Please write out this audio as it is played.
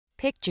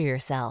Picture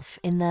yourself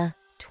in the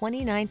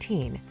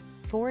 2019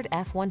 Ford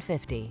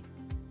F-150.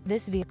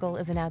 This vehicle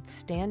is an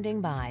outstanding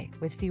buy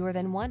with fewer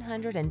than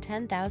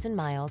 110,000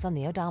 miles on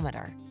the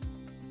odometer.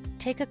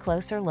 Take a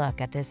closer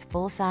look at this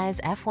full-size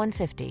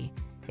F-150.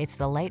 It's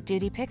the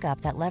light-duty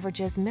pickup that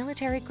leverages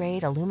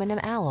military-grade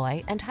aluminum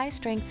alloy and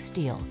high-strength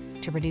steel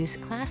to produce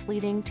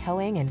class-leading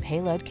towing and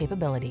payload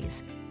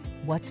capabilities.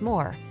 What's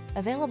more,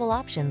 available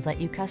options let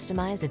you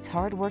customize its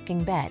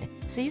hard-working bed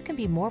so you can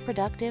be more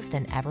productive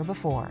than ever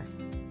before.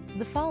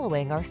 The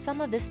following are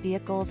some of this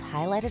vehicle's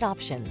highlighted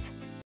options: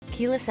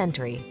 keyless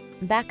entry,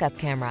 backup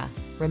camera,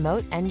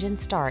 remote engine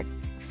start,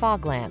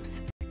 fog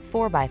lamps,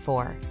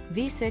 4x4,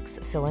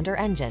 V6 cylinder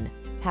engine,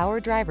 power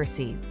driver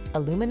seat,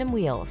 aluminum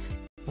wheels,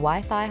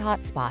 Wi-Fi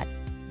hotspot,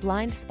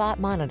 blind spot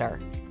monitor.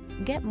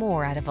 Get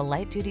more out of a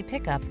light-duty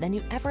pickup than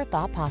you ever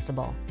thought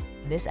possible.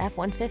 This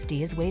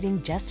F-150 is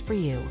waiting just for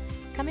you.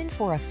 Come in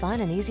for a fun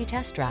and easy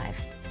test drive.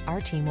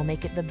 Our team will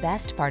make it the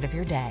best part of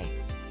your day.